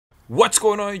What's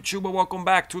going on YouTube, and welcome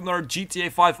back to another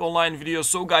GTA 5 online video.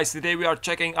 So guys, today we are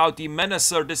checking out the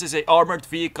Menacer. This is a armored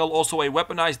vehicle, also a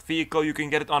weaponized vehicle. You can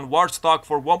get it on war stock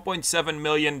for 1.7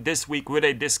 million this week with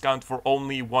a discount for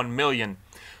only 1 million.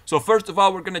 So first of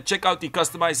all, we're going to check out the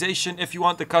customization. If you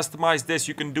want to customize this,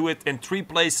 you can do it in 3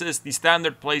 places. The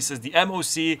standard places, the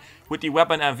MOC with the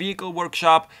weapon and vehicle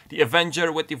workshop, the Avenger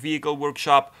with the vehicle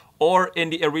workshop, or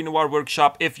in the Arena War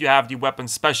workshop if you have the weapon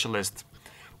specialist.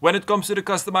 When it comes to the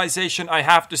customization, I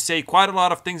have to say quite a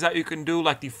lot of things that you can do,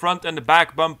 like the front and the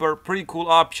back bumper, pretty cool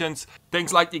options.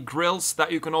 Things like the grills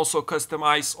that you can also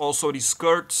customize, also the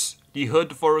skirts, the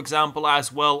hood for example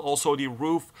as well, also the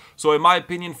roof. So in my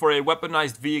opinion, for a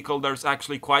weaponized vehicle, there's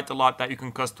actually quite a lot that you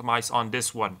can customize on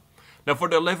this one. Now for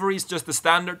the liveries, just the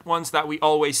standard ones that we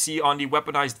always see on the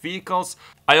weaponized vehicles.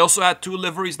 I also had 2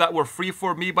 liveries that were free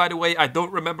for me, by the way. I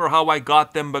don't remember how I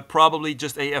got them, but probably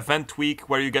just a event week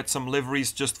where you get some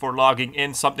liveries just for logging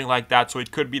in, something like that. So it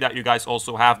could be that you guys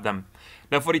also have them.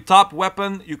 Now for the top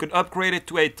weapon, you can upgrade it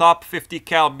to a top 50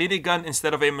 cal minigun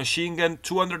instead of a machine gun,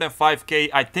 205k.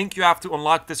 I think you have to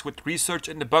unlock this with research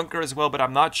in the bunker as well, but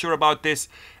I'm not sure about this.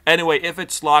 Anyway, if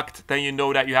it's locked, then you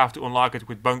know that you have to unlock it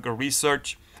with bunker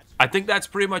research. I think that's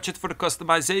pretty much it for the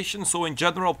customization. So in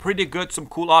general, pretty good. Some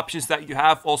cool options that you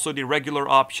have. Also the regular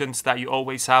options that you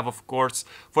always have, of course.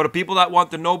 For the people that want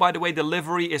to know, by the way, the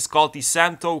livery is called the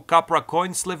Santo Capra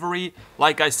Coins livery.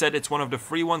 Like I said, it's one of the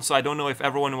free ones, so I don't know if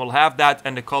everyone will have that.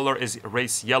 And the color is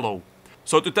race yellow.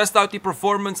 So to test out the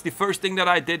performance, the first thing that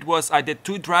I did was I did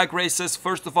 2 drag races.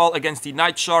 First of all, against the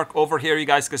nightshark. Over here you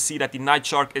guys can see that the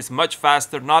nightshark is much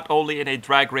faster, not only in a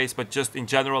drag race but just in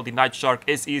general. The nightshark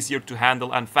is easier to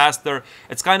handle and faster.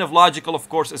 It's kind of logical, of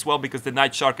course, as well, because the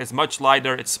nightshark is much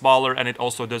lighter, it's smaller, and it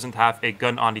also doesn't have a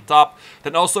gun on the top.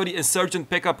 Then also the insurgent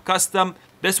pickup custom.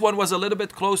 This one was a little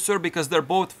bit closer because they're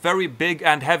both very big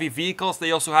and heavy vehicles.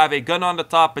 They also have a gun on the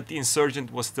top, but the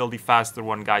Insurgent was still the faster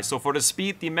one, guys. So for the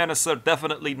speed, the Menacer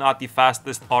definitely not the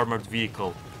fastest armored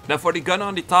vehicle. Now for the gun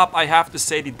on the top, I have to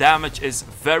say the damage is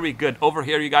very good. Over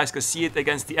here you guys can see it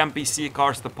against the NPC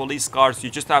cars, the police cars.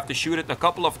 You just have to shoot it a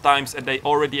couple of times and they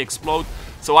already explode.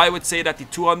 So I would say that the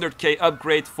 200k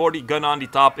upgrade for the gun on the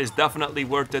top is definitely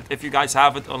worth it. If you guys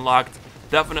have it unlocked,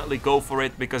 definitely go for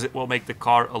it because it will make the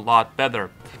car a lot better.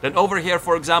 Then over here,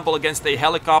 for example, against a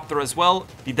helicopter as well,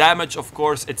 the damage, of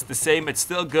course, it's the same. It's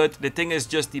still good. The thing is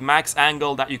just the max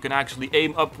angle that you can actually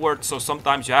aim upwards. So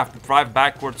sometimes you have to drive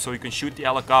backwards so you can shoot the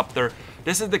helicopter.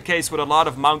 This is the case with a lot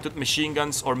of mounted machine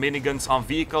guns or miniguns on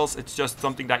vehicles. It's just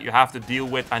something that you have to deal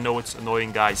with. I know it's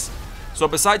annoying, guys. So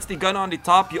besides the gun on the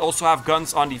top, you also have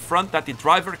guns on the front that the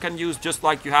driver can use, just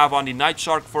like you have on the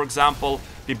nightshark, for example.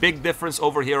 The big difference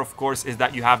over here, of course, is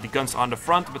that you have the guns on the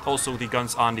front, but also the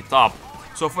guns on the top.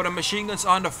 So for the machine guns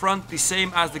on the front, the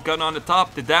same as the gun on the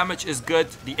top. The damage is good.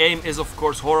 The aim is, of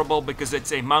course, horrible because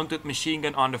it's a mounted machine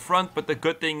gun on the front. But the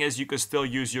good thing is you can still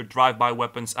use your drive-by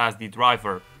weapons as the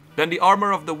driver. Then the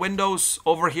armor of the windows.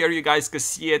 Over here, you guys can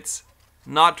see it.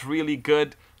 Not really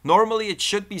good. Normally, it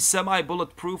should be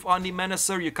semi-bulletproof on the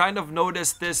Menacer. You kind of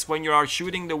notice this when you are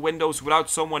shooting the windows without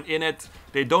someone in it.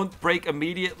 They don't break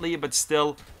immediately, but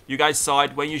still, you guys saw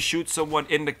it. When you shoot someone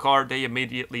in the car, they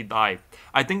immediately die.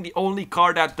 I think the only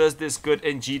car that does this good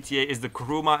in GTA is the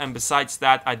Kuruma, and besides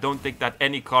that, I don't think that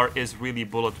any car is really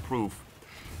bulletproof.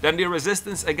 Then the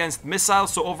resistance against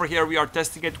missiles. So over here we are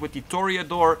testing it with the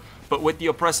Toreador, but with the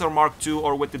Oppressor Mark II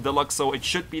or with the Deluxe, so it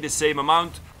should be the same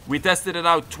amount. We tested it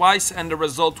out twice and the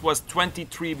result was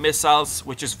 23 missiles,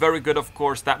 which is very good, of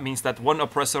course. That means that 1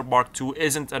 Oppressor Mark II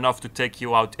isn't enough to take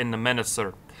you out in the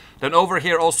Menacer. Then over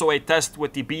here also a test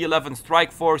with the B11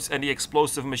 Strike Force and the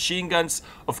explosive machine guns.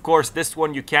 Of course, this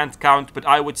one you can't count, but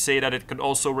I would say that it can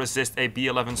also resist a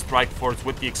B11 Strike Force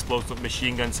with the explosive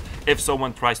machine guns if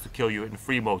someone tries to kill you in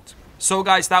free mode. So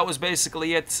guys, that was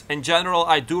basically it. In general,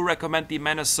 I do recommend the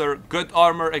Menacer. Good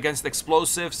armor against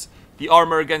explosives. The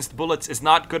armor against bullets is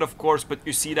not good, of course, but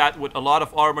you see that with a lot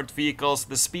of armored vehicles.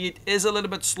 The speed is a little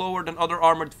bit slower than other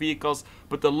armored vehicles,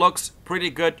 but the looks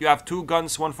pretty good. You have 2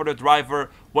 guns, one for the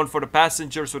driver, one for the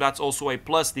passenger, so that's also a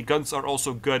plus. The guns are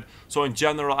also good. So in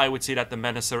general, I would say that the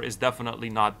Menacer is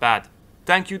definitely not bad.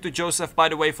 Thank you to Joseph, by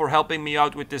the way, for helping me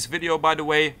out with this video, by the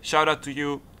way. Shout out to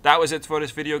you. That was it for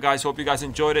this video, guys. Hope you guys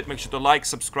enjoyed it. Make sure to like,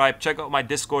 subscribe, check out my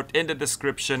Discord in the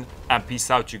description, and peace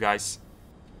out, you guys.